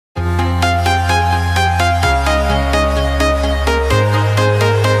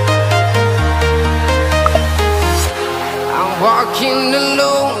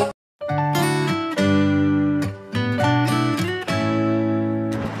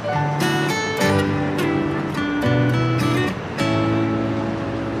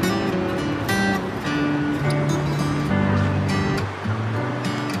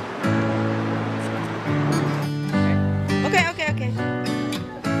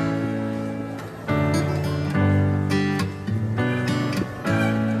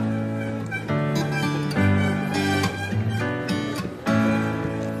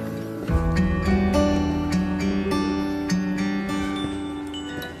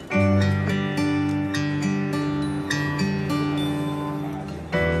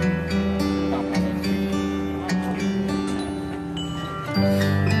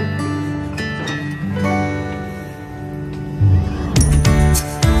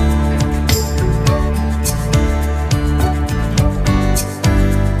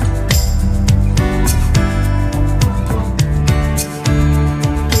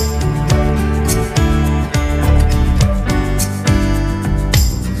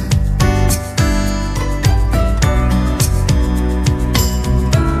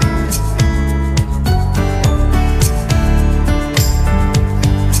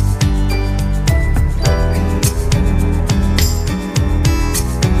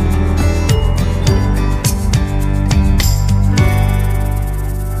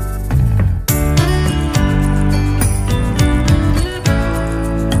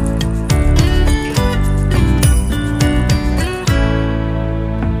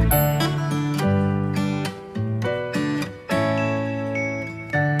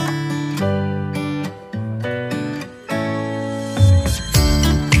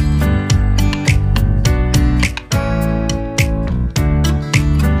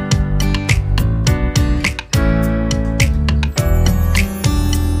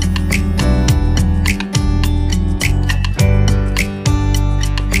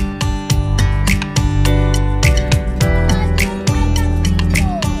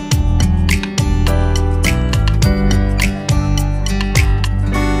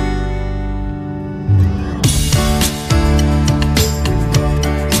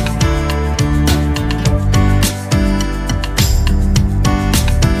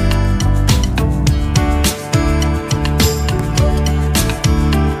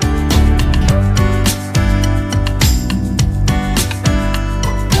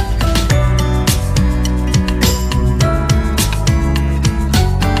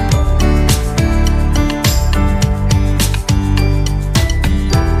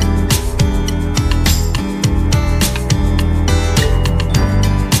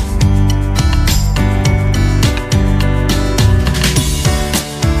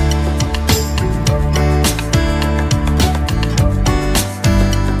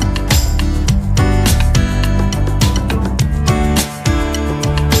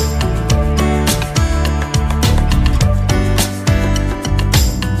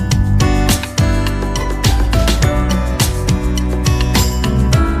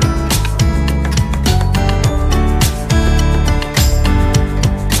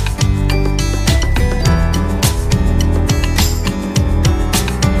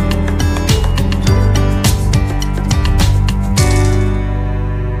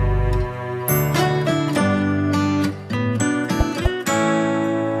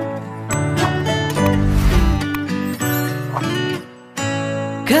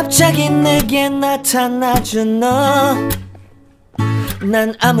갑자기 내게 나타나준 너,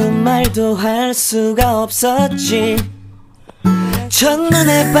 난 아무 말도 할 수가 없었지.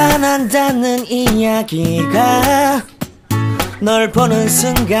 첫눈에 반한다는 이야기가 널 보는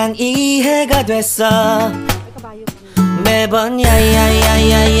순간 이해가 됐어. 매번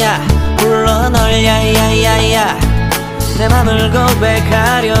야야야야야 불러 널 야야야야, 내 맘을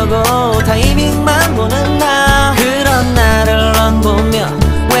고백하려고 타이밍만 보는 나. 그런 나를 넌 보며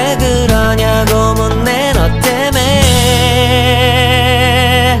왜 그러냐고 묻네. 너 때문에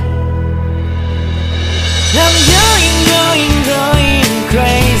I'm going going going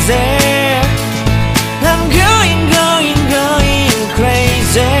crazy. I'm going going going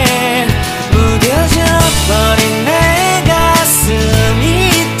crazy. 무뎌져 버린 내 가슴이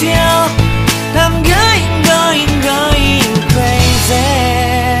뛰어. I'm going going going crazy,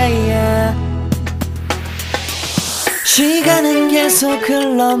 yeah. 시간은 계속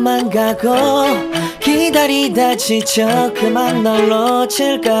흘러만 가고 기다리다 지쳐 그만 널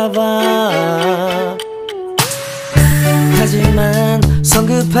놓칠까봐. 하지만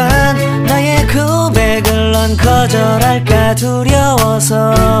성급한 나의 고백을 넌 거절할까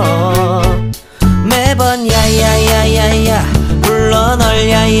두려워서 매번 야야야야야 불러 널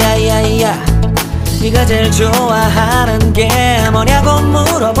야야야야. 네가 제일 좋아하는 게 뭐냐고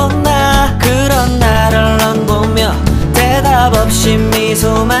물어본 나. 그런 나를 넌 보며 대답 없이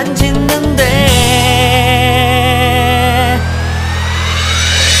미소만 짓는데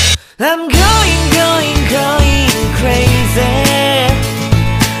I'm going going going crazy.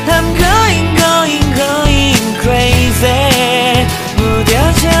 I'm going going going crazy.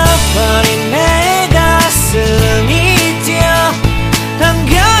 무뎌져 버린 내 가슴이 뛰어. I'm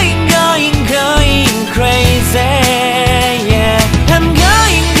going going going crazy, yeah. I'm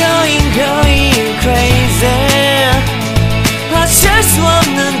going going going crazy. 어쩔 수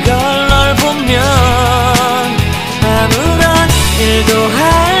없는 걸 널 보면 아무런 일도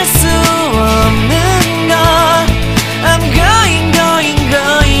할 수 없는 걸. I'm going going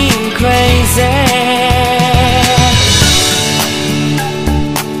going crazy.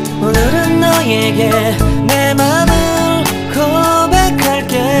 오늘은 너에게 내 맘을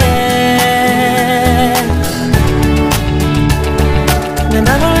고백할게. 내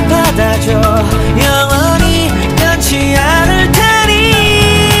맘을 받아줘. 영원히 변치 않을 테니.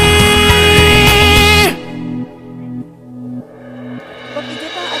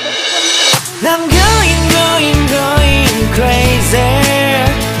 I'm going going going crazy.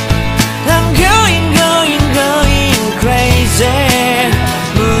 I'm going going going crazy.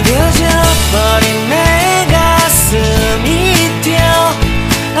 무뎌져 버린 내 가슴이 뛰어.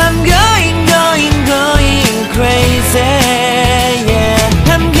 I'm going going going crazy, yeah.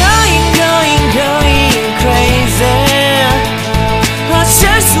 I'm going going going crazy.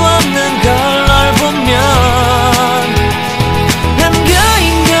 어쩔 수 없는 걸 널 보면 I'm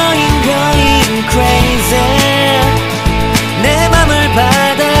going going going crazy. 내 맘을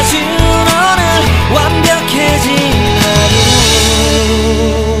받아준 오늘 완벽해진 하루.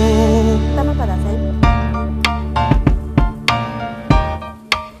 Tama pala, Sai.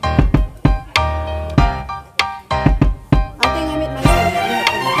 Ate, ngamit man siya.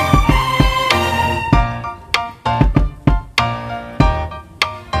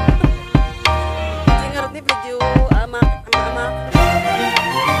 Singarot ni video ama.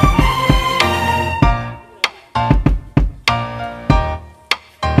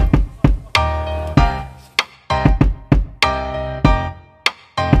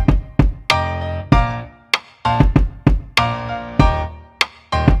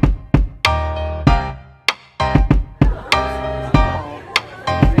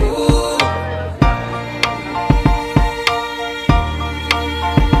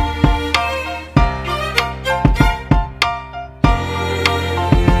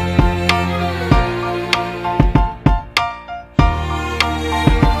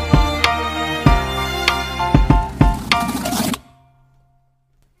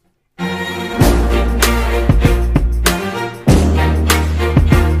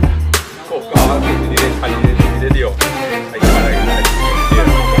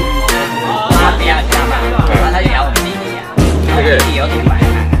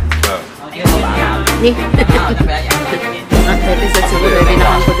 Nih. Tapi saya coba dari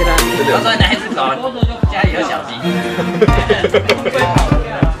nama aku tidak. 他说男孩子搞家里有小鸡。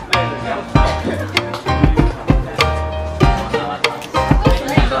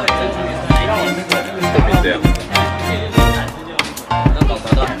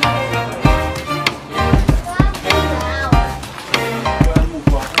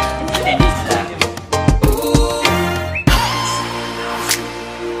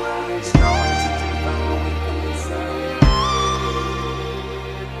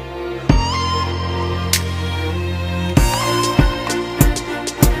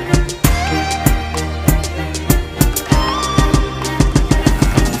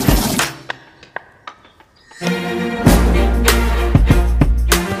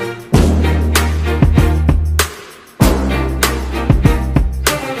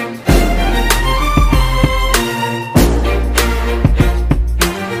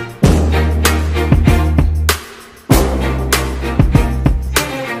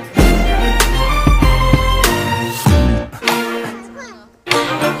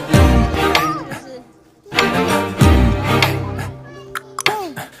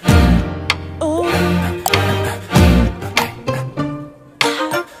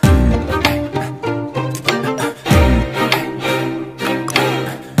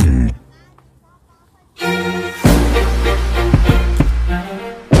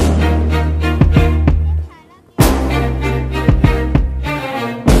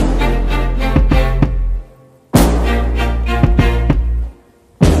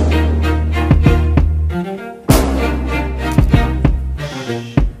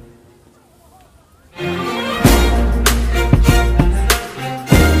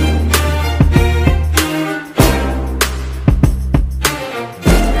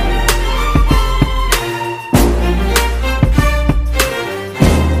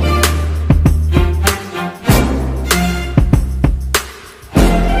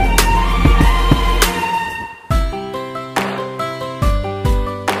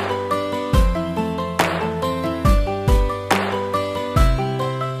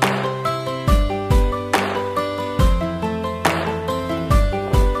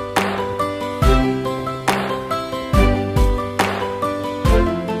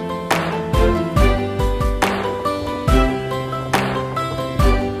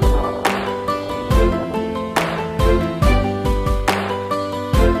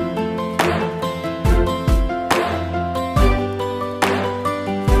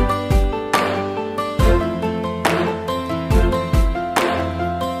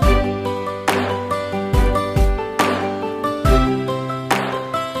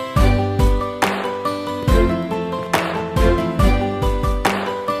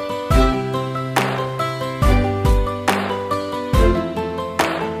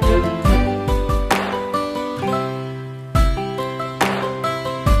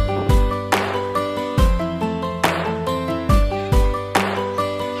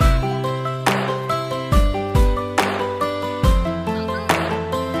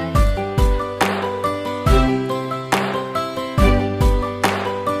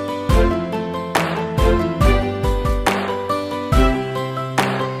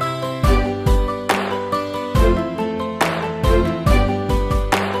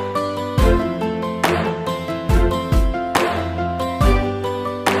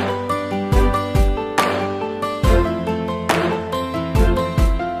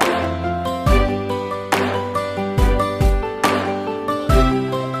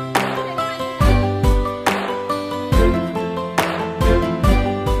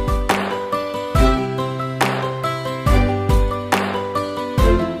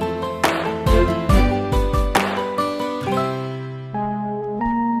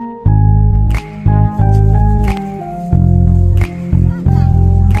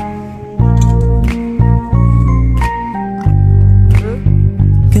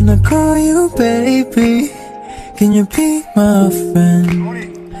baby? Can you be my friend?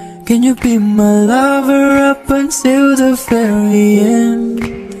 Can you be my lover up until the very end?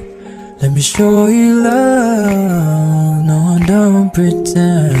 Let me show you love, no, don't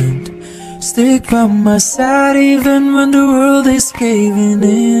pretend. Stick by my side even when the world is caving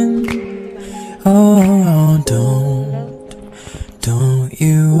in. Oh, don't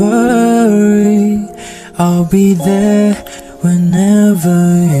you worry, I'll be there whenever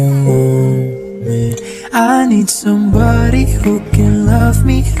you want me. I need somebody who can love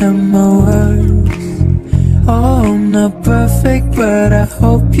me and my words. Oh, I'm not perfect, but I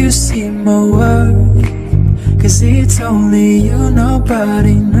hope you see my worth. Cause it's only you,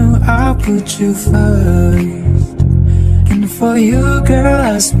 nobody knew I put you first. And for you, girl,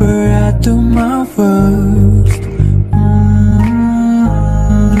 I swear I do my worst.